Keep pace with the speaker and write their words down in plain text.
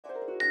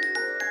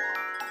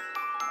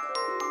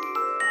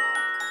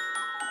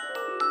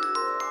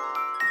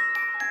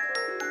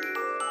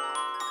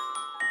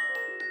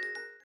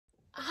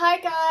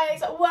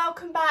guys,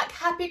 welcome back.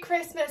 Happy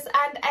Christmas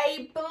and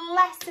a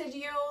blessed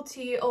Yule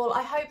to you all.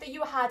 I hope that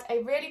you had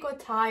a really good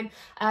time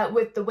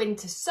with the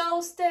winter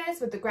solstice,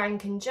 with the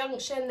grand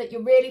conjunction, that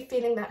you're really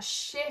feeling that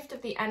shift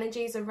of the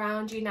energies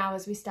around you now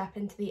as we step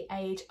into the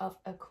age of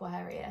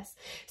Aquarius.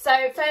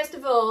 So first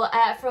of all,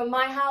 from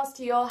my house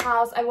to your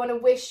house, I want to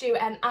wish you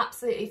an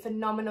absolutely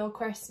phenomenal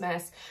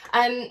Christmas.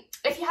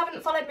 If you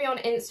haven't followed me on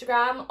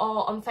Instagram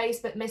or on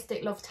Facebook,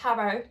 Mystic Love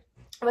Tarot,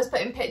 I was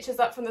putting pictures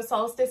up from the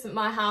solstice at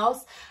my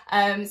house,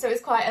 so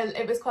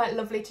it was quite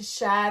lovely to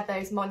share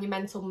those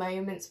monumental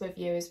moments with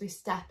you as we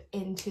step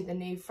into the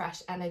new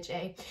fresh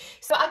energy.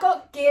 So I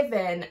got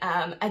given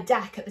a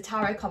deck at the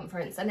tarot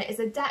conference, and it is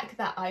a deck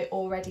that I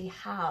already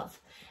have.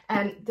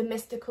 The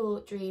Mystical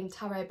Dream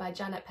Tarot by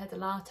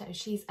PIEDILAto.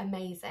 She's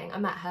amazing. I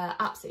met her,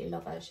 absolutely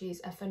love her. She's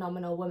a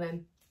phenomenal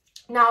woman.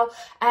 Now,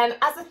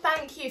 as a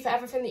thank you for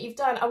everything that you've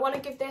done, I want to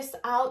give this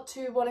out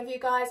to one of you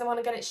guys. I want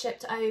to get it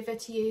shipped over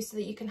to you so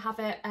that you can have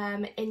it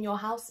in your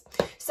house.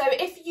 So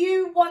if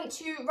you want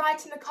to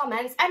write in the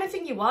comments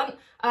anything you want,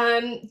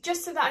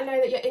 just so that I know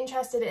that you're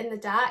interested in the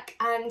deck,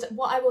 and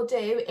what I will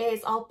do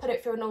is I'll put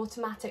it through an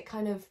automatic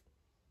kind of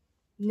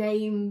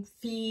name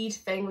feed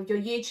thing with your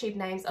YouTube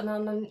names, and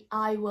then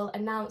I will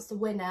announce the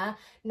winner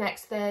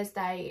next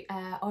Thursday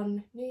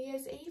on New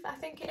Year's Eve, I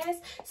think it is.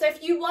 So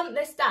if you want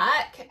this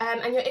deck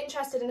and you're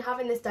interested in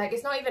having this deck,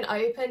 it's not even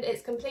opened,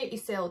 it's completely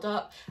sealed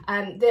up.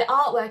 The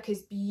artwork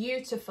is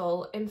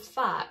beautiful. In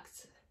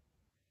fact,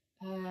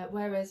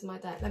 where is my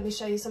deck? Let me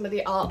show you some of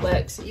the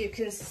artwork so you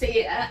can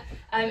see it.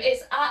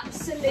 It's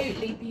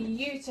absolutely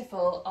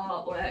beautiful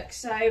artwork.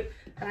 So you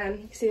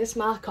can see a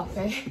smart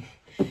copy.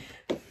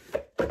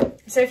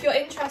 So if you're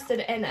interested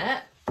in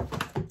it,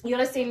 you'll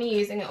have seen me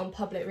using it on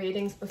public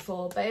readings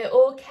before, but it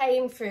all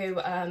came through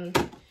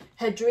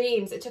her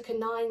dreams. It took her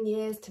 9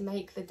 years to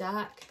make the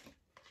deck.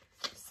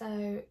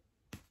 So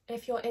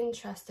if you're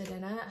interested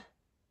in it,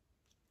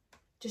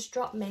 just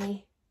drop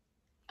me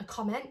a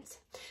comment.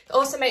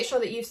 Also make sure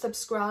that you've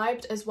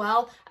subscribed as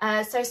well.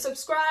 So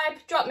subscribe,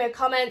 drop me a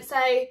comment,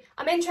 say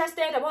I'm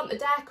interested, I want the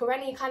deck, or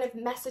any kind of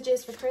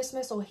messages for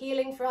Christmas or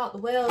healing throughout the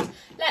world.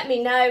 Let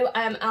me know.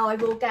 I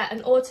will get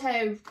an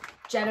auto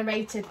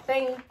generated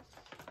thing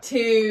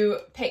to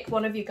pick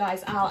one of you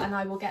guys out, and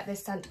I will get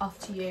this sent off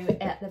to you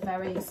at the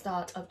very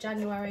start of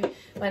January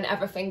when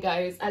everything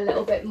goes a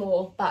little bit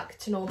more back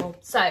to normal.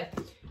 So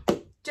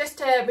just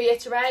to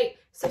reiterate,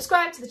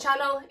 subscribe to the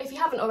channel if you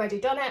haven't already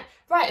done it.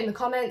 Write in the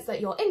comments that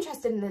you're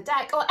interested in the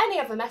deck or any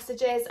other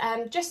messages,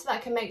 just so that I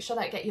can make sure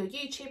that I get your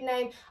YouTube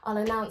name. I'll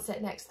announce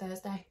it next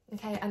Thursday,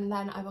 okay? And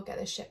then I will get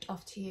this shipped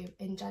off to you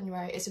in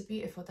January. It's a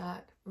beautiful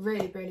deck,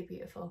 really, really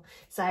beautiful.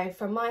 So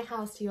from my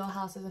house to your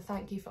house, as a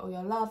thank you for all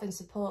your love and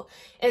support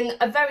in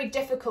a very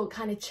difficult,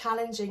 kind of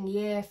challenging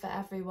year for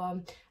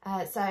everyone.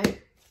 So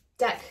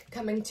deck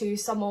coming to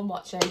someone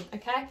watching,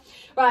 okay?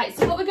 Right,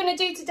 so what we're going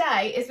to do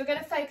today is we're going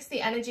to focus the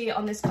energy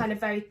on this kind of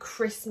very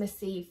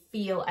Christmassy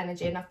feel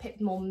energy, and I've picked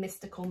more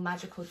mystical,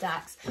 magical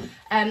decks.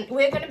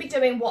 We're going to be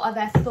doing what are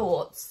their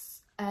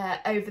thoughts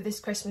over this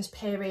Christmas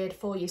period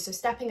for you, so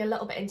stepping a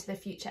little bit into the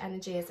future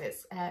energy as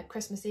it's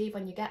Christmas Eve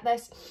when you get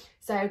this.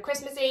 So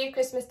Christmas Eve,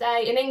 Christmas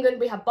Day. In England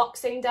we have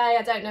Boxing Day.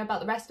 I don't know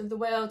about the rest of the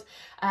world,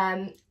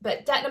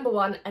 but deck number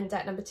 1 and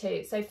deck number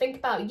 2. So think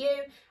about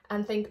you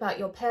and think about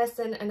your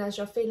person, and as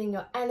you're feeling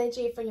your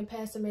energy from your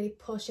person, really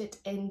push it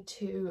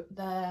into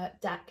the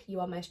deck you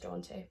are most drawn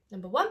to.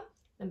 Number 1,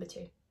 number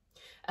 2.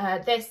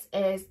 This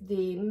is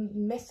the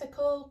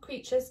Mythical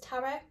Creatures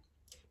Tarot,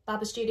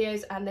 Baba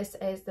Studios, and this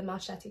is the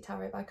Marchetti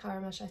Tarot by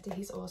Cara Marchetti.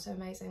 He's also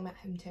amazing, met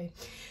him too.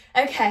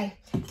 Okay,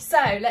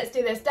 so let's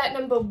do this. Deck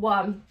number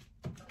 1.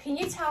 Can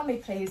you tell me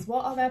please,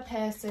 what are their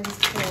person's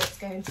thoughts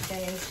going to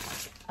be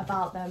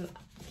about them?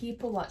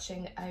 People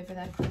watching over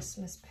their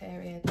Christmas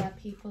period, their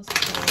people's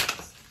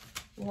thoughts.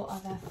 What are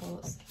their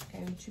thoughts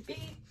going to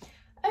be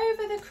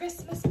over the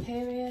Christmas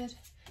period?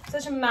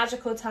 Such a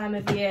magical time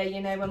of year,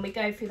 you know, when we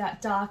go through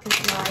that darkest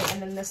night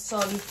and then the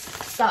sun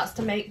starts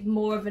to make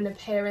more of an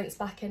appearance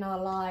back in our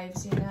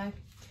lives, you know,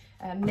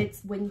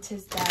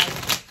 mid-winter's day.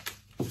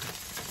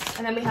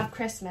 And then we have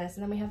Christmas,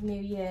 and then we have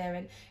New Year,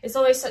 and it's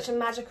always such a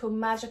magical,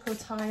 magical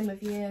time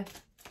of year.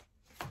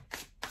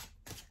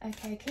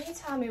 Okay, can you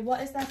tell me,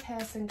 what is their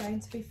person going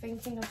to be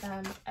thinking of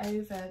them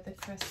over the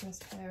Christmas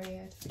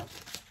period?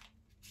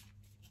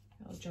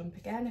 I'll jump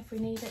again if we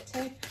need it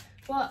to.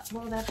 What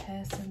will their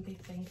person be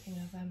thinking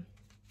of them?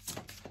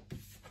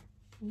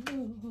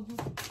 Ooh.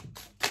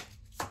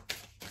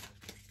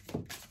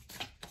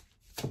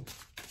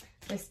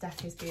 This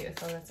deck is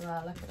beautiful as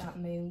well. Look at that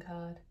moon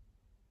card.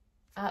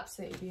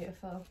 Absolutely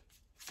beautiful.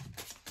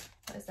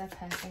 What is their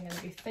person going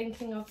to be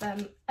thinking of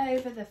them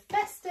over the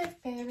festive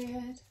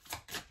period?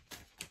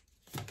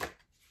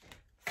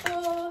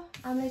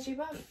 How many do you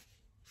want?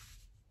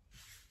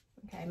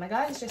 Okay, my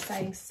guy is just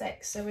saying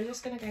 6, so we're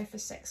just going to go for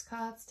 6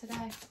 cards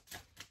today.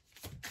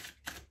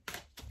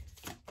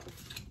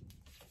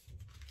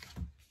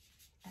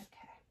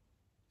 Okay,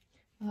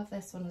 I'll have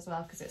this one as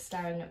well because it's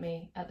staring at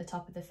me at the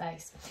top of the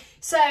face.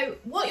 So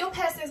what your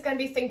person is going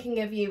to be thinking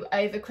of you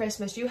over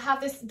Christmas, you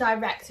have this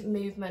direct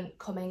movement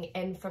coming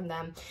in from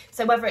them.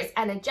 So whether it's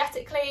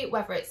energetically,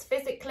 whether it's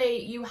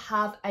physically, you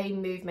have a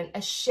movement,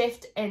 a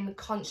shift in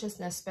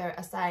consciousness, Spirit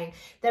are saying.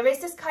 There is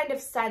this kind of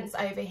sense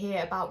over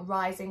here about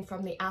rising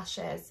from the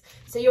ashes.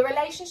 So your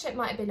relationship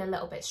might have been a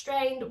little bit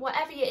strained,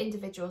 whatever your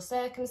individual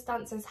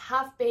circumstances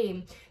have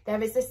been,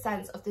 there is this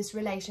sense of this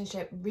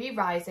relationship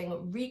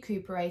re-rising,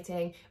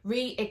 recuperating,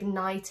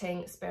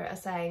 reigniting, Spirit are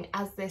saying,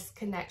 as this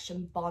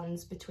connection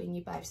bonds between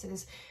you both. So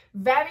there's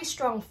very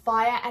strong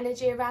fire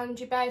energy around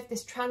you both,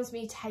 this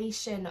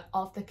transmutation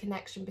of the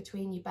connection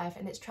between you both,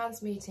 and it's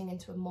transmuting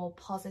into a more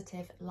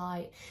positive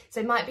light. So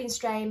it might have been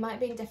strained, might have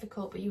been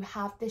difficult, but you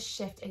have this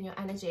shift in your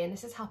energy, and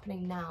this is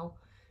happening now,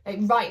 like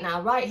right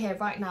now, right here,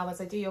 right now, as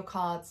I do your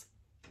cards.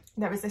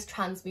 There is this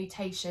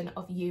transmutation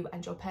of you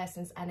and your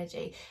person's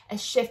energy, a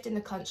shift in the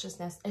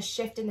consciousness, a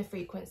shift in the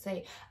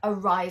frequency, a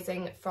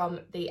rising from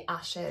the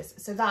ashes.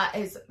 So that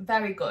is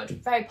very good,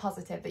 very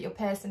positive, that your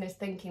person is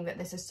thinking that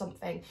this is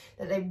something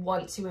that they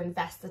want to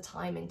invest the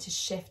time in to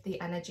shift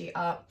the energy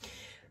up.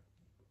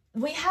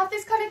 We have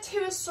this kind of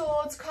Two of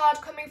Swords card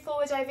coming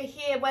forward over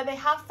here, where they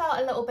have felt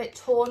a little bit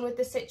torn with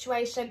the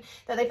situation,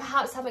 that they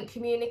perhaps haven't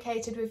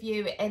communicated with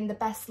you in the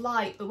best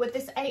light. But with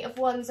this Eight of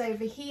Wands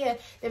over here,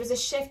 there was a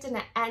shift and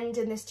an end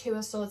in this Two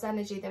of Swords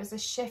energy. There was a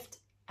shift,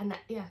 and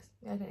yes,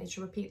 I don't need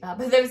to repeat that,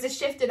 but there was a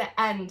shift and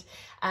an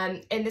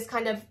end in this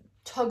kind of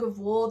tug of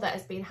war that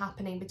has been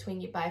happening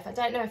between you both. I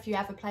don't know if you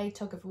ever played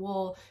tug of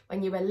war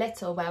when you were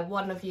little, where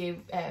one of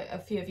you, a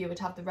few of you would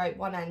have the rope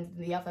one end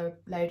and the other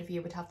load of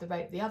you would have the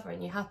rope the other,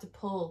 and you had to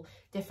pull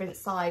different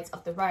sides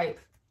of the rope.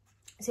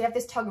 So you have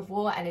this tug of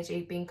war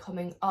energy being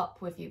coming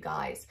up with you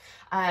guys.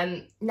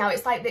 Now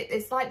it's like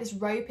this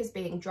rope is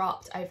being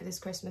dropped over this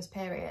Christmas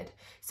period.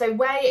 So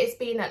where it's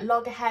been at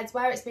loggerheads,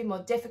 where it's been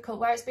more difficult,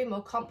 where it's been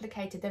more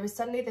complicated, there is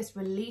suddenly this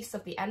release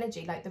of the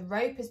energy, like the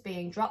rope is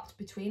being dropped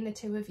between the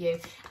two of you,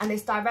 and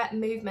this direct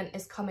movement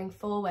is coming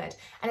forward.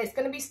 And it's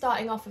going to be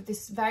starting off with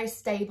this very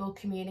stable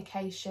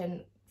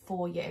communication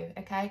for you,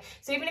 okay?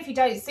 So even if you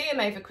don't see them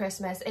over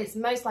Christmas, it's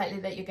most likely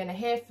that you're going to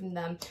hear from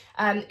them.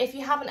 If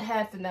you haven't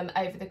heard from them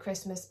over the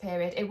Christmas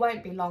period, it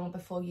won't be long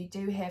before you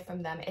do hear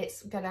from them.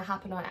 It's going to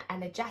happen on an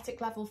energetic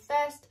level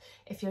first.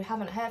 If you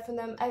haven't heard from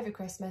them over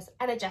Christmas,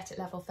 energetic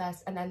level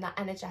first, and then that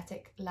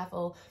energetic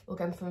level will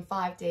go from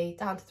 5D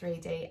down to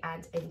 3D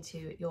and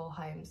into your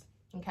homes.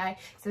 Okay,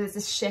 so there's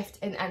a shift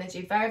in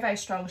energy, very, very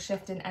strong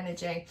shift in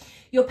energy.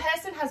 Your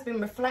person has been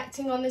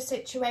reflecting on the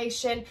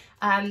situation.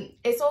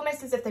 It's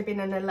almost as if they've been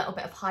in a little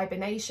bit of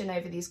hibernation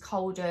over these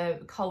colder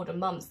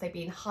months. They've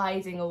been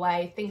hiding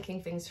away,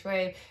 thinking things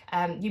through.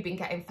 You've been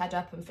getting fed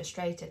up and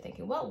frustrated,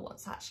 thinking, well,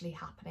 what's actually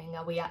happening?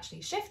 Are we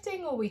actually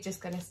shifting, or are we just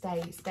going to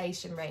stay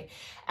stationary?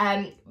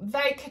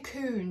 Very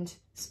cocooned,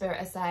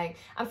 Spirit are saying.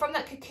 And from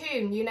that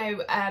cocoon, you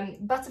know,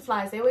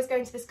 butterflies, they always go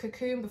into this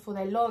cocoon before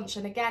they launch.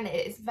 And again,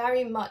 it is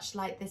very much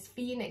like this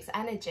phoenix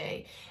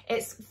energy.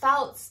 It's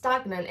felt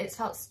stagnant, it's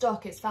felt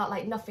stuck, it's felt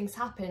like nothing's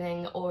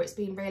happening, or it's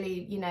been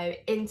really, you know,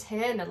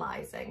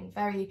 internalizing,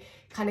 very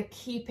kind of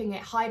keeping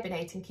it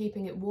hibernating,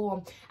 keeping it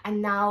warm.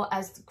 And now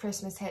as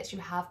Christmas hits, you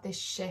have this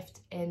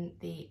shift in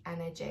the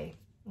energy.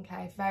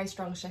 Okay, very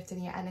strong shift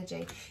in your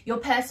energy. Your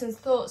person's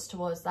thoughts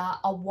towards that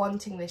are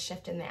wanting this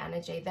shift in the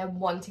energy. They're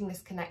wanting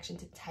this connection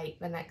to take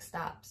the next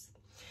steps.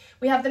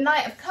 We have the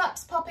Knight of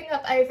Cups popping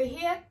up over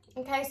here.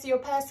 Okay, so your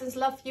person's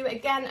love for you,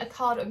 again, a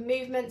card of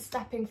movement,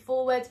 stepping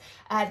forward.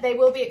 They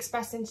will be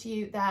expressing to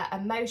you their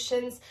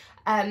emotions.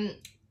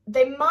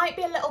 They might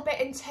be a little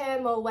bit in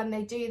turmoil when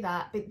they do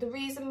that, but the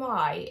reason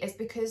why is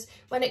because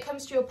when it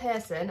comes to your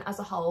person as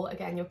a whole,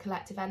 again, your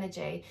collective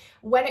energy,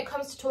 when it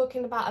comes to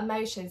talking about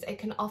emotions, it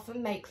can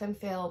often make them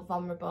feel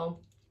vulnerable.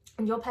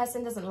 And your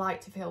person doesn't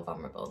like to feel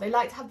vulnerable. They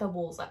like to have their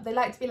walls up. They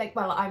like to be like,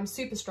 well, I'm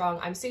super strong,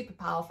 I'm super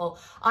powerful,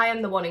 I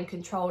am the one in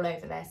control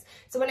over this.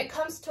 So when it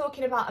comes to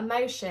talking about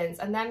emotions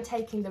and them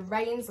taking the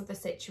reins of the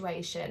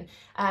situation,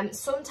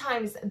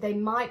 sometimes they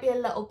might be a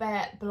little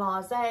bit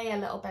blasé, a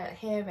little bit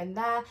here and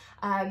there,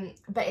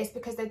 but it's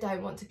because they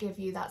don't want to give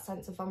you that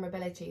sense of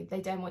vulnerability.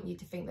 They don't want you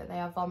to think that they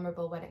are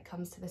vulnerable when it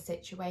comes to the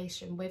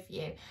situation with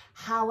you.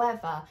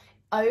 However,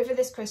 over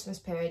this Christmas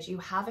period, you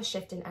have a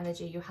shift in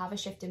energy, you have a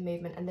shift in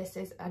movement, and this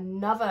is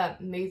another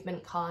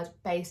movement card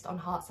based on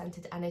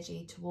heart-centered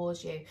energy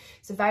towards you.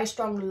 So very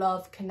strong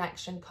love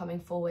connection coming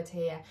forward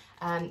here.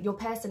 Your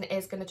person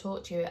is going to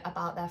talk to you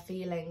about their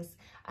feelings,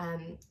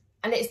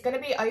 and it's going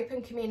to be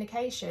open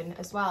communication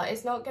as well.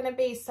 It's not going to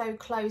be so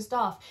closed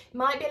off. It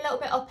might be a little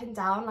bit up and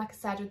down, like I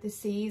said, with the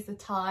seas, the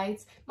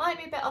tides, might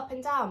be a bit up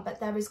and down, but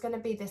there is going to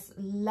be this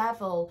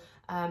level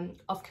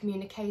of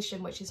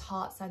communication which is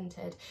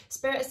heart-centered.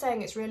 Spirit is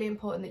saying it's really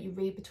important that you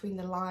read between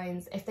the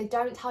lines. If they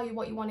don't tell you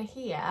what you want to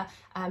hear,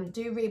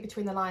 do read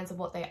between the lines of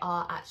what they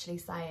are actually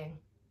saying.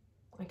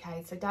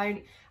 Okay, so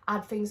don't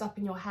add things up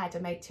in your head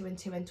and make 2 and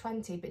 2 and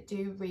 20, but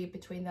do read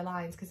between the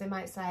lines, because they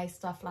might say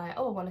stuff like,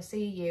 oh, I want to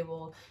see you,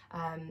 or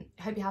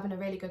hope you're having a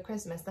really good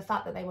Christmas. The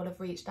fact that they will have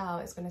reached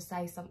out is going to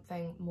say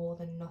something more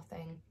than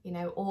nothing, you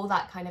know, all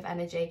that kind of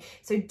energy.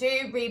 So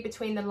do read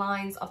between the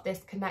lines of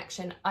this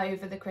connection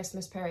over the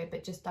Christmas period,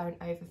 but just don't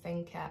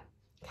overthink it.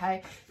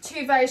 Okay,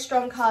 2 very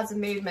strong cards of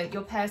movement.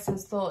 Your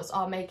person's thoughts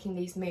are making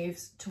these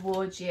moves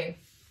towards you.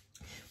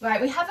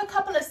 Right, we have a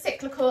couple of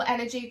cyclical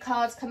energy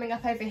cards coming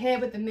up over here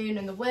with the moon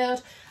and the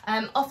world.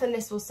 Often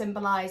this will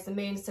symbolise the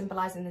moon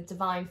symbolising the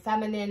divine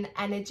feminine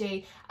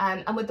energy,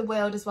 and with the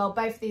world as well.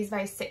 Both of these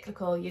very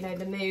cyclical, you know,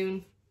 the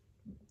moon,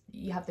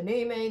 you have the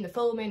new moon, the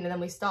full moon, and then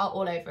we start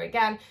all over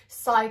again.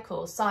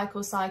 Cycle,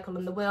 cycle, cycle,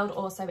 and the world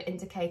also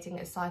indicating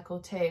a cycle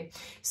too.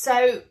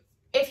 So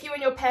if you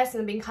and your person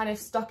have been kind of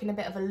stuck in a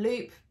bit of a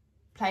loop,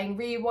 playing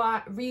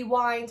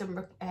rewind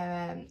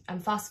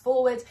and fast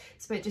forward,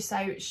 so it just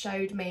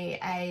showed me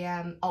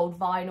a old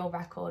vinyl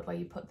record where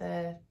you put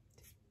the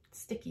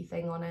sticky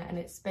thing on it and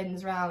it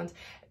spins round.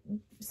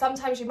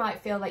 Sometimes you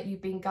might feel like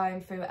you've been going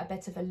through a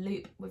bit of a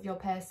loop with your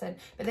person,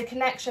 but the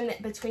connection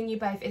between you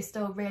both is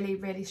still really,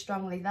 really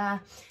strongly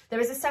there. There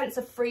is a sense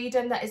of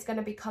freedom that is going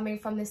to be coming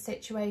from this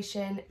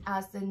situation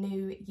as the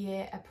new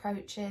year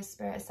approaches.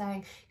 Spirit is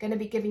saying, going to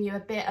be giving you a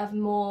bit of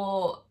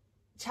more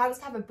chance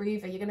to have a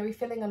breather. You're going to be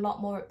feeling a lot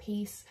more at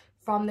peace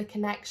from the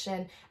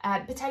connection.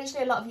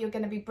 Potentially a lot of you are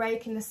going to be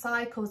breaking the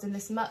cycles in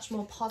this much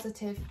more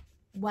positive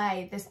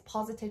way, this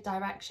positive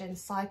direction,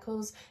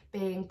 cycles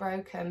being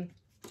broken.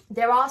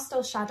 There are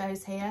still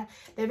shadows here.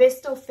 There is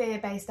still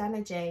fear-based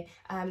energy.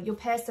 Your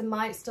person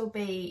might still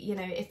be, you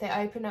know, if they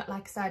open up,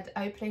 like I said,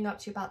 opening up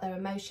to you about their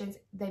emotions,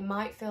 they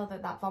might feel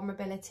that that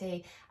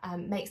vulnerability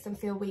makes them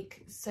feel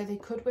weak. So they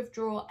could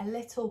withdraw a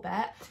little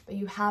bit, but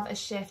you have a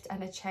shift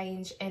and a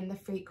change in the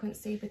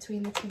frequency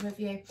between the two of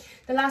you.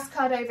 The last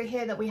card over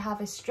here that we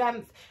have is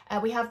strength.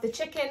 We have the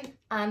chicken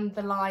and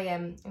the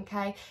lion.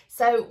 Okay,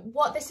 so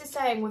what this is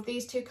saying with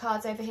these 2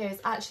 cards over here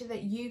is actually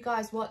that you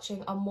guys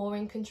watching are more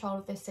in control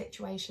of this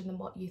situation than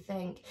what you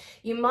think.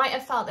 You might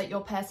have felt that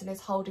your person is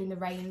holding the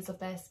reins of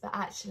this, but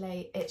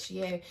actually it's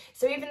you.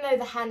 So even though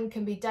the hen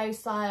can be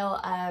docile,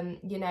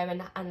 you know,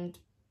 and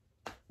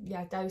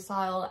yeah,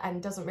 docile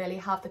and doesn't really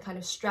have the kind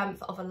of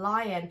strength of a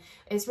lion,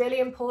 it's really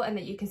important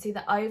that you can see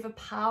the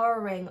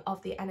overpowering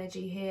of the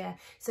energy here.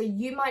 So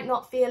you might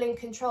not feel in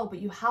control, but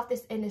you have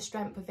this inner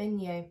strength within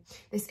you.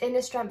 This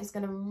inner strength is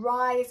going to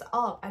rise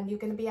up and you're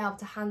going to be able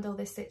to handle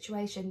this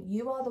situation.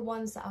 You are the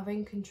ones that are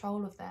in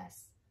control of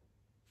this.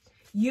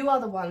 You are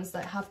the ones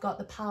that have got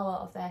the power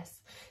of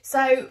this.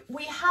 So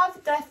we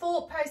have their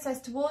thought process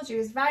towards you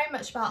is very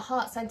much about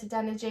heart-centered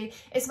energy.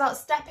 It's about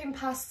stepping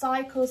past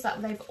cycles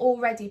that they've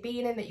already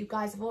been in, that you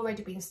guys have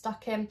already been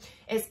stuck in.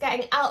 It's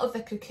getting out of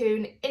the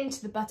cocoon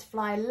into the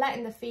butterfly,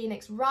 letting the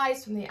phoenix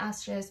rise from the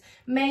ashes.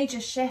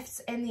 Major shifts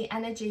in the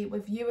energy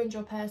with you and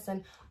your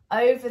person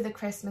over the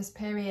Christmas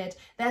period.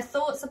 Their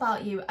thoughts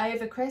about you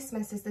over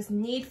Christmas is this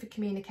need for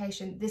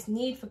communication, this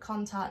need for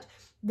contact,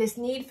 this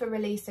need for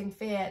releasing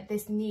fear,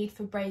 this need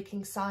for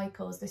breaking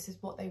cycles. This is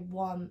what they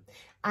want,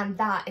 and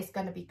that is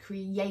going to be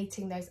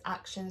creating those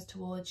actions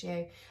towards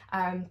you.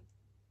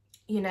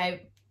 You know,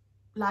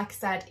 like I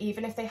said,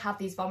 even if they have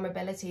these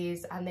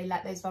vulnerabilities and they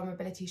let those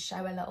vulnerabilities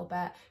show a little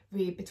bit,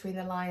 read between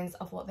the lines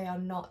of what they are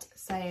not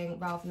saying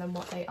rather than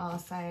what they are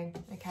saying.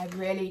 Okay,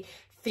 really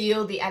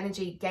feel the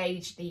energy,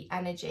 gauge the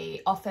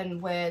energy.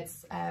 Often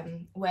words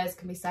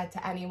can be said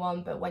to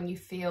anyone, but when you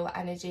feel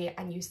energy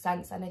and you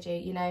sense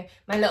energy, you know,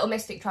 my little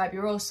mystic tribe,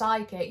 you're all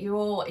psychic, you're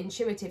all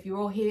intuitive, you're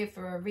all here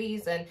for a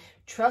reason.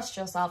 Trust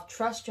yourself,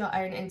 trust your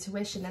own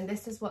intuition, and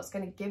this is what's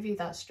going to give you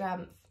that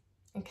strength.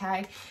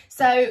 Okay,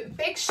 so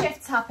big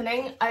shifts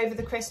happening over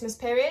the Christmas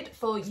period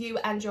for you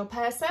and your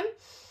person.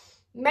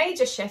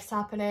 Major shifts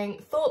happening.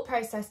 Thought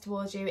process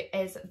towards you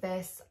is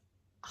this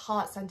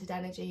heart-centered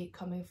energy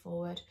coming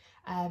forward,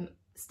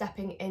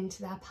 stepping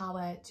into their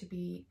power to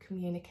be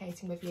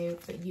communicating with you,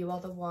 but you are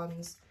the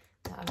ones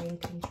that are in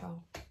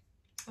control.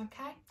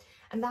 Okay,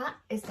 and that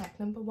is deck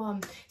number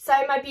 1. So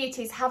my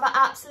beauties, have an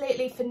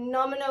absolutely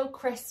phenomenal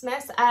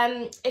Christmas.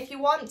 If you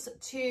want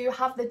to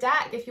have the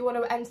deck, if you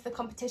want to enter the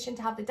competition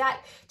to have the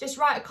deck, just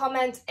write a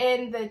comment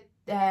in the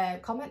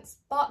comments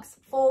box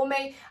for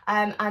me,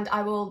 and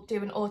I will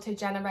do an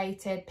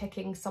auto-generated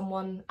picking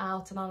someone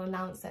out, and I'll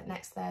announce it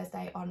next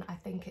Thursday on, I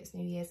think it's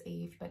New Year's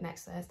Eve, but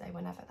next Thursday,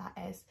 whenever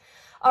that is.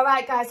 All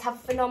right guys, have a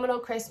phenomenal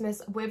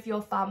Christmas with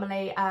your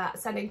family.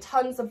 Sending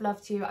tons of love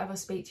to you. I will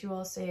speak to you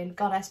all soon.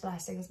 Goddess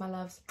blessings, my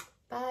loves.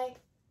 Bye.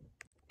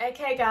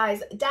 Okay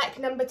guys, deck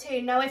number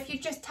 2. Now if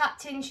you've just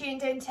tapped in,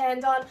 tuned in,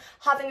 turned on,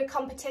 having a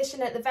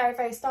competition at the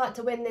very start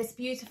to win this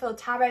beautiful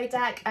tarot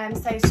deck,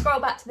 so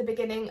scroll back to the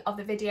beginning of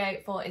the video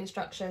for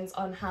instructions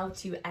on how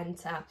to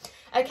enter.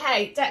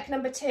 Okay, deck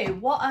number 2.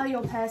 What are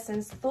your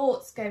person's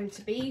thoughts going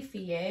to be for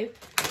you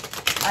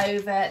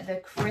over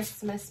the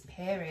Christmas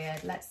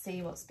period? Let's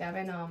see what's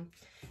going on.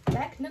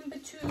 Deck number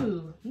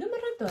 2.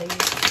 Numero 2.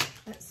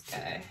 Let's go.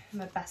 I'm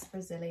a best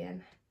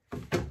Brazilian.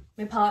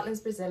 My partner's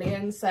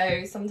Brazilian,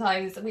 so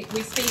sometimes we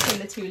speak in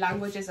the two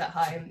languages at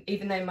home,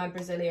 even though my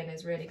Brazilian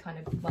is really kind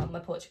of, well, my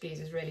Portuguese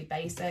is really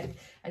basic.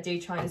 I do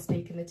try and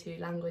speak in the two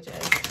languages,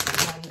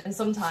 and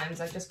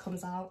sometimes it just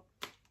comes out.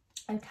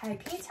 Okay,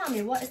 can you tell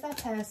me, what is that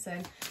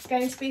person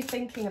going to be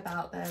thinking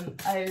about them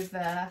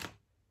over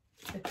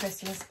the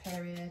Christmas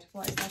period?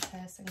 What is that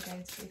person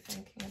going to be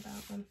thinking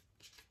about them?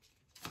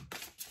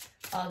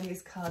 Oh,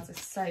 these cards are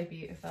so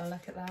beautiful.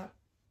 Look at that.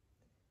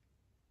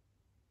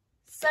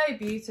 So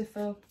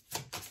beautiful.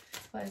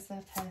 What is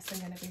that person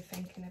going to be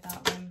thinking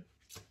about them?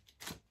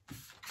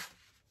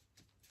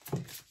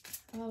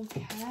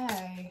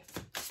 Okay.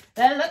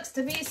 There looks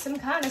to be some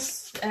kind of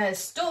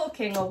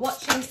stalking or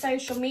watching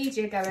social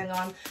media going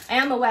on. I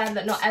am aware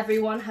that not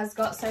everyone has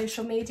got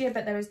social media,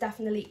 but there is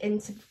definitely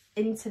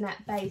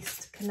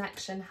internet-based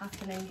connection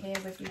happening here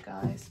with you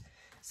guys.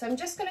 So I'm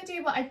just going to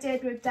do what I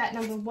did with deck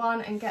number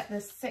 1 and get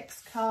the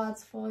 6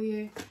 cards for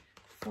you.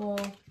 4,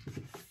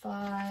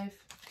 5.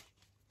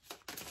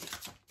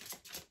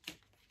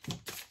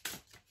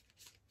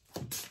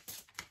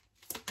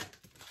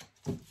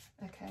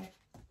 Okay,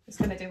 just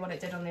going to do what it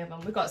did on the other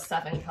one. We've got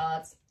 7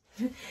 cards.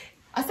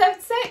 I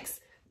said 6.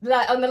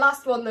 Like on the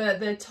last one,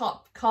 the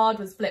top card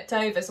was flipped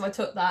over, so I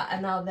took that,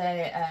 and now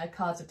the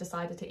cards have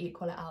decided to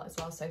equal it out as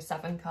well. So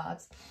 7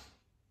 cards.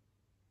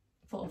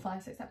 4,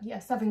 5, 6, 7, yeah,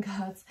 7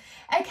 cards.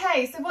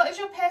 Okay, so what is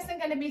your person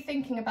going to be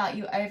thinking about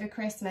you over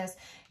Christmas?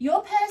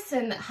 Your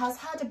person has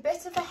had a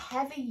bit of a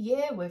heavy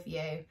year with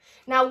you.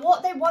 Now,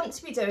 what they want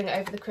to be doing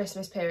over the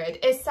Christmas period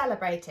is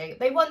celebrating.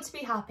 They want to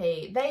be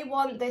happy. They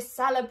want this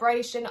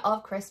celebration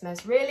of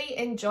Christmas, really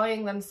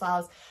enjoying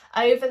themselves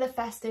over the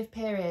festive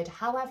period.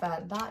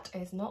 However, that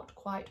is not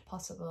quite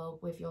possible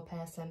with your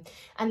person.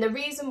 And the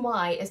reason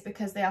why is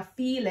because they are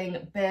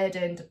feeling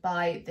burdened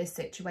by this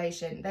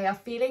situation. They are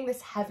feeling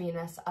this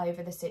heaviness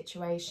over the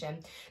situation.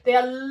 They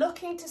are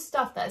looking to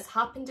stuff that has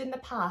happened in the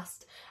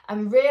past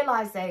and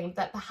realising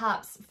that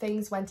perhaps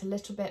things went a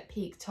little bit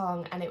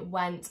peak-tongue and it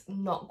went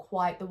not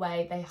quite the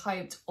way they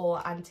hoped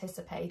or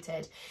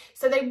anticipated.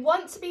 So they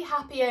want to be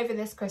happy over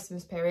this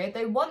Christmas period.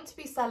 They want to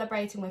be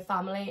celebrating with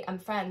family and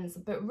friends,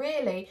 but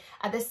really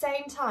at the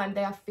same time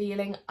they are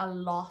feeling a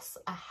loss,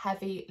 a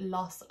heavy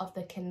loss of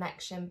the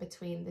connection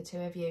between the two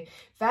of you.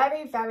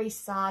 Very, very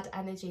sad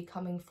energy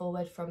coming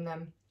forward from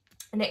them.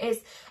 And it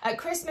is at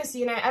Christmas,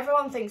 you know,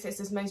 everyone thinks it's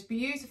this most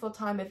beautiful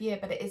time of year,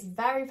 but it is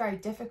very, very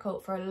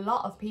difficult for a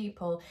lot of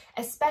people,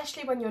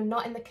 especially when you're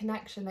not in the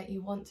connection that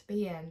you want to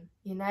be in,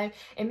 you know.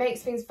 It makes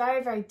things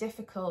very, very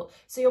difficult.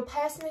 So your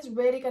person is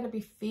really going to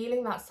be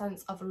feeling that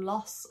sense of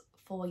loss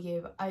for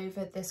you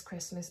over this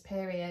Christmas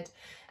period.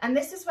 And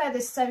this is where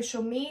this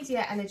social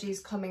media energy is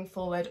coming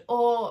forward,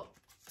 or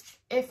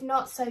if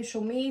not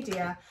social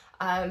media,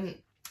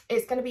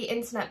 it's going to be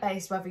internet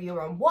based, whether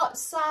you're on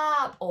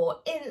WhatsApp or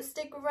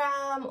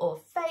Instagram or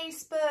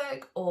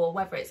Facebook, or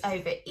whether it's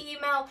over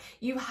email.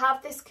 You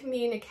have this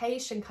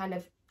communication kind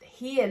of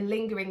here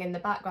lingering in the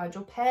background.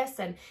 Your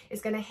person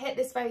is going to hit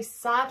this very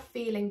sad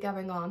feeling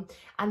going on,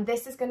 and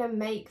this is going to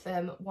make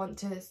them want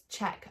to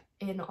check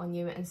in on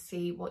you and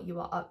see what you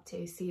are up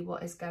to, see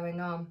what is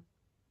going on.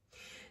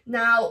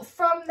 Now,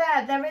 from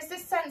there is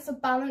this sense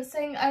of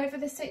balancing over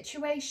the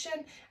situation.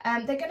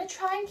 They're going to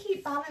try and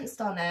keep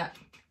balanced on it.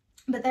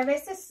 But there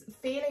is this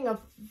feeling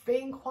of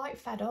being quite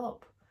fed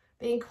up,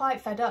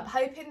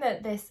 hoping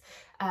that this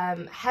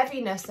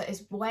heaviness that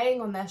is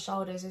weighing on their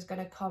shoulders is going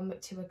to come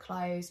to a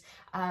close,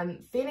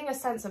 feeling a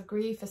sense of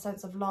grief, a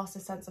sense of loss, a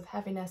sense of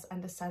heaviness,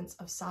 and a sense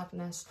of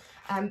sadness.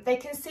 They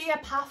can see a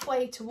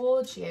pathway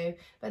towards you,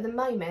 but at the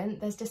moment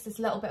there's just this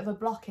little bit of a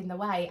block in the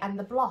way, and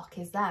the block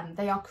is them.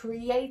 They are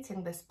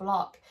creating this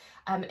block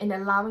in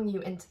allowing you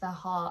into their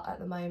heart at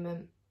the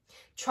moment.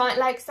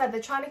 Like I said,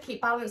 they're trying to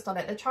keep balanced on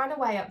it. They're trying to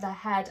weigh up their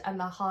head and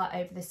their heart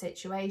over the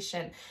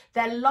situation.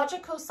 Their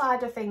logical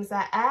side of things,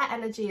 their air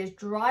energy is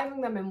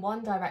driving them in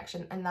one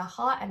direction, and their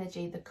heart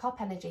energy, the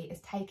cup energy, is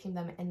taking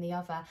them in the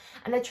other.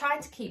 And they're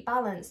trying to keep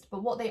balanced,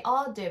 but what they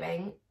are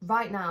doing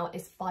right now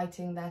is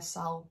fighting their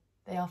soul.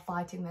 They are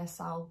fighting their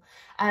soul.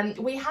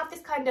 We have this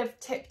kind of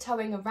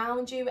tiptoeing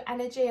around you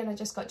energy, and I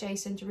just got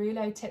Jason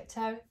Derulo,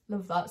 Tiptoe,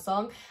 love that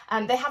song.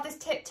 They have this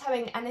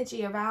tiptoeing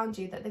energy around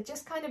you that they're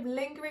just kind of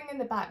lingering in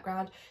the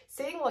background,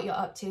 seeing what you're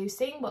up to,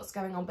 seeing what's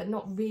going on, but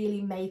not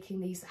really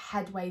making these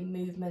headway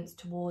movements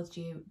towards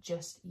you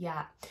just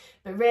yet.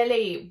 But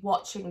really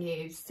watching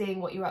you, seeing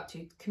what you're up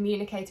to,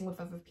 communicating with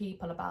other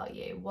people about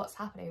you, what's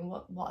happening,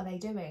 what are they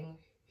doing?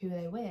 Who are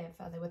they with?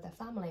 Are they with their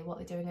family? What are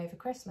they doing over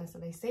Christmas? Are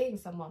they seeing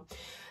someone?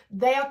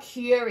 They are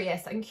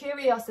curious, and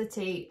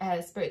curiosity,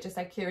 Spirit just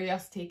said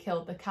curiosity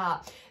killed the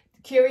cat.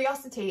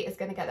 Curiosity is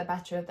going to get the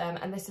better of them,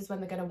 and this is when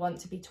they're going to want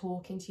to be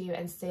talking to you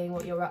and seeing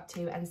what you're up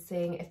to, and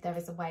seeing if there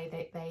is a way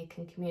that they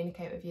can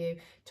communicate with you,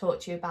 talk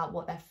to you about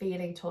what they're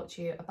feeling, talk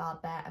to you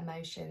about their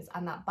emotions,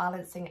 and that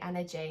balancing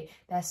energy,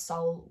 their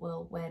soul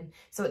will win.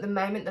 So at the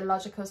moment, the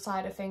logical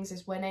side of things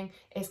is winning.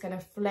 It's going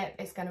to flip,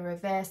 it's going to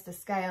reverse. The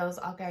scales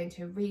are going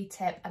to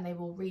re-tip, and they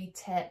will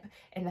re-tip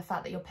in the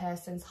fact that your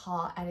person's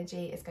heart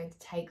energy is going to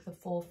take the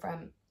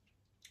forefront.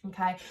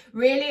 Okay,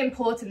 really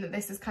important that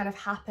this has kind of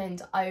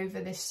happened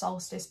over this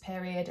solstice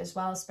period as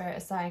well. Spirit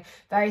is saying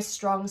very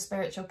strong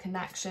spiritual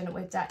connection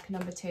with deck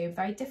number 2.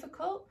 Very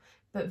difficult,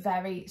 but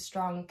very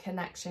strong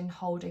connection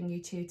holding you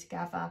two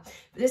together.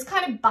 This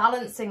kind of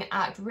balancing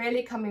act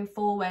really coming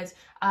forward,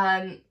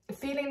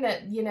 feeling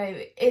that, you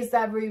know, is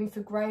there room for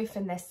growth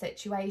in this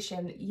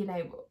situation? You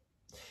know,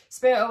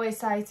 Spirit always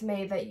say to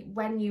me that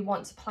when you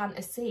want to plant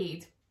a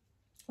seed,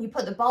 you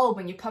put the bulb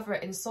and you cover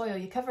it in soil,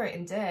 you cover it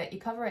in dirt, you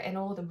cover it in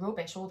all the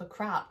rubbish, all the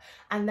crap,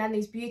 and then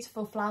these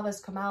beautiful flowers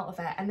come out of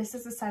it. And this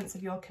is a sense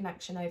of your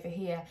connection over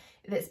here.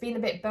 It's been a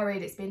bit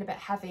buried, it's been a bit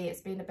heavy,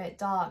 it's been a bit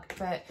dark,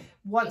 but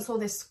once all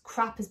this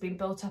crap has been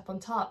built up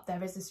on top,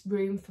 there is this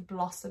room for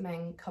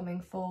blossoming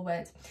coming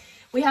forward.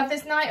 We have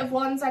this Knight of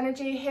Wands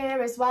energy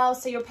here as well.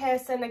 So your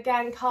person,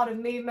 again, card of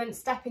movement,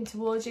 stepping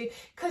towards you,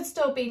 could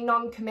still be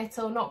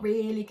non-committal, not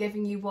really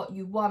giving you what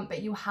you want,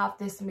 but you have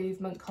this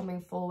movement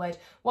coming forward,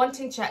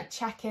 wanting to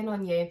check in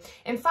on you.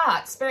 In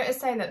fact, Spirit is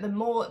saying that the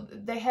more,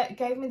 they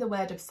gave me the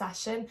word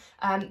obsession,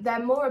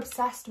 they're more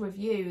obsessed with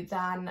you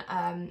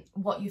than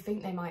what you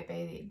think they might be.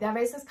 There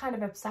is this kind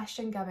of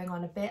obsession going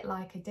on, a bit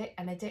like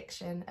an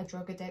addiction, a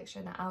drug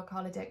addiction, an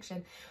alcohol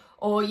addiction,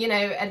 or, you know,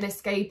 an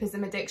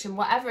escapism addiction,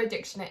 whatever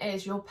addiction it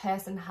is, your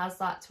person has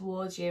that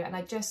towards you. And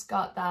I just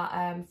got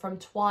that from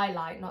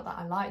Twilight, not that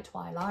I like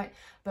Twilight,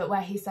 but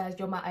where he says,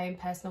 you're my own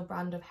personal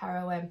brand of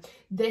heroin.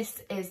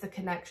 This is the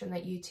connection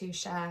that you two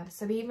share.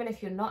 So even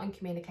if you're not in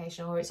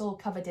communication, or it's all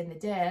covered in the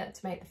dirt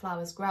to make the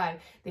flowers grow,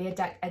 the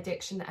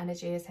addiction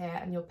energy is here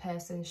and your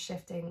person's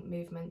shifting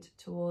movement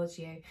towards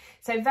you.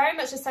 So very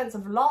much a sense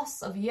of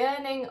loss, of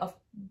yearning, of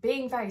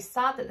being very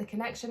sad that the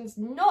connection's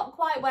not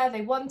quite where they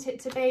want it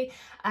to be,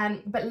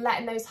 but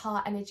letting those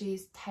heart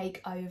energies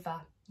take over.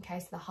 Okay,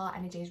 so the heart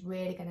energy is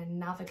really going to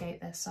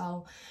navigate their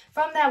soul.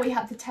 From there, we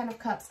have the 10 of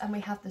Cups and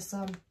we have the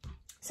Sun.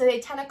 So the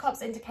 10 of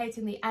Cups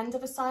indicating the end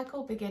of a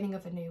cycle, beginning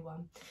of a new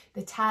one.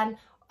 The 10,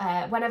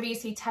 whenever you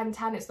see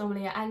 10-10, it's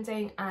normally an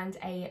ending and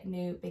a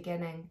new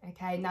beginning.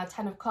 Okay, now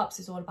 10 of Cups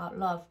is all about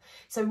love.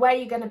 So where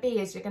you're going to be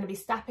is you're going to be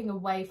stepping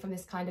away from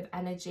this kind of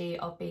energy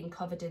of being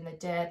covered in the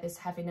dirt, this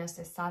heaviness,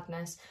 this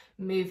sadness,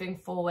 moving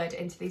forward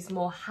into these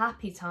more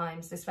happy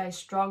times, this very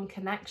strong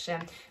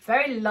connection,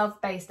 very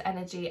love-based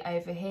energy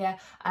over here.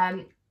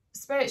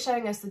 Spirit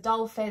showing us the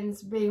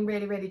dolphins, being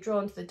really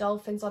drawn to the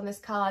dolphins on this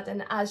card.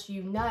 And as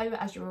you know,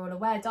 as you're all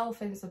aware,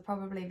 dolphins are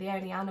probably the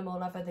only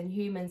animal other than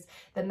humans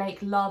that make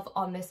love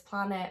on this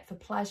planet for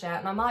pleasure.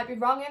 And I might be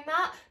wrong in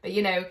that, but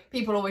you know,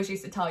 people always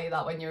used to tell you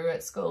that when you were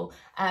at school.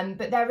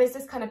 But there is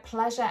this kind of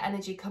pleasure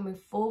energy coming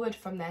forward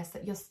from this,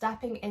 that you're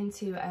stepping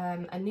into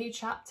a new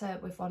chapter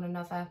with one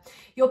another.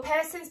 Your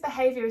person's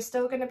behaviour is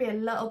still going to be a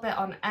little bit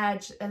on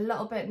edge, a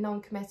little bit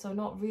non-committal,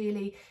 not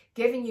really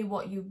giving you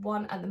what you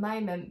want at the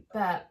moment,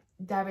 but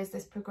there is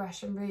this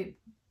progression route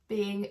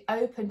being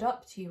opened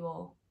up to you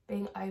all,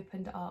 being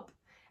opened up.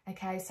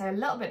 Okay, so a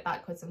little bit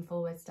backwards and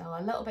forwards still,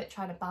 a little bit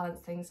trying to balance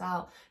things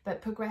out,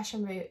 but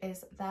progression route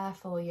is there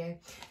for you.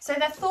 So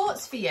the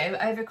thoughts for you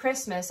over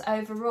Christmas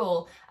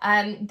overall,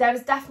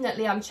 there's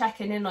definitely, I'm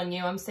checking in on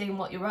you, I'm seeing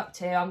what you're up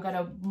to, I'm going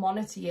to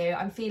monitor you,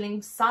 I'm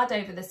feeling sad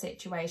over the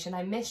situation,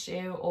 I miss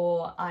you,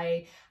 or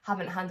I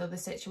haven't handled the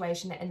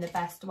situation in the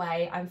best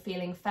way, I'm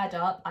feeling fed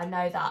up, I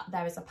know that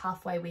there is a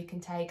pathway we can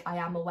take, I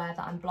am aware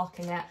that I'm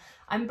blocking it.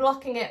 I'm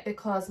blocking it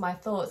because my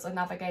thoughts are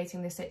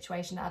navigating the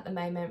situation at the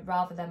moment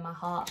rather than my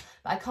heart.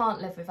 But I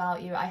can't live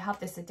without you. I have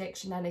this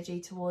addiction energy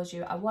towards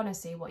you. I want to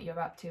see what you're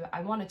up to.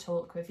 I want to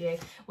talk with you.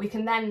 We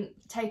can then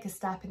take a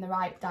step in the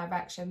right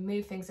direction,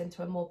 move things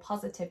into a more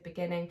positive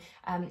beginning,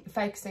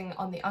 focusing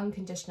on the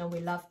unconditional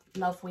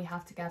love we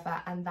have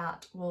together, and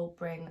that will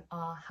bring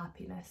our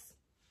happiness.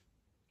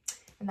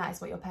 And that is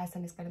what your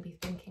person is going to be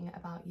thinking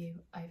about you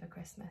over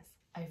Christmas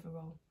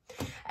overall.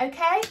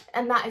 Okay,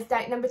 and that is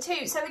deck number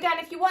 2. So again,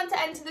 if you want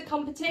to enter the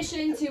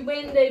competition to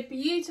win the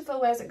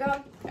beautiful, where's it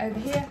gone? Over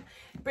here.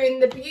 Bring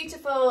the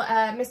beautiful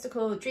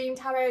Mystical Dream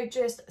Tarot,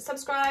 just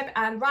subscribe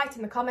and write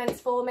in the comments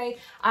for me.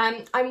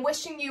 I'm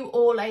wishing you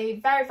all a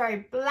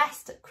very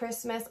blessed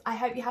Christmas. I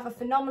hope you have a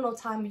phenomenal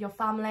time with your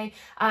family.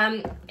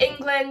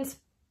 England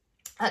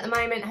at the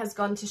moment has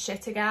gone to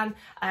shit again,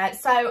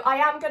 so I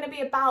am going to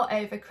be about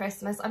over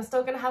Christmas. I'm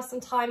still going to have some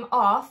time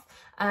off,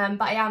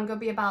 but I am going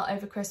to be about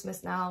over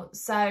Christmas now.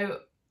 So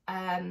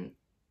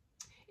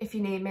if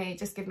you need me,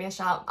 just give me a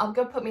shout. I'm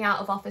going to put me out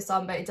of office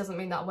on, but it doesn't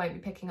mean that I won't be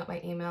picking up my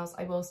emails.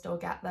 I will still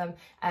get them,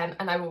 and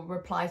I will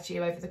reply to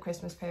you over the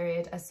Christmas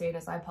period as soon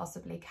as I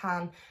possibly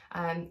can.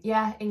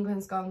 Yeah,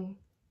 England's gone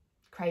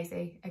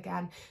crazy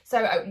again.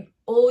 So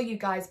all you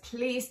guys,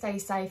 please stay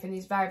safe in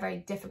these very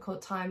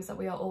difficult times that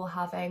we are all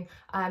having.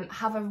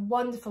 Have a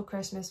wonderful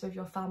Christmas with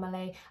your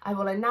family. I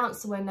will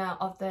announce the winner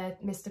of the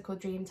Mystical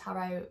Dream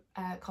Tarot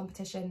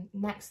competition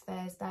next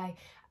Thursday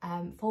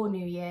for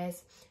New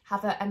Year's.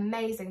 Have an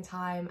amazing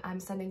time. I'm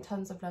sending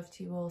tons of love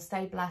to you all.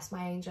 Stay blessed,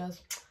 my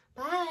angels.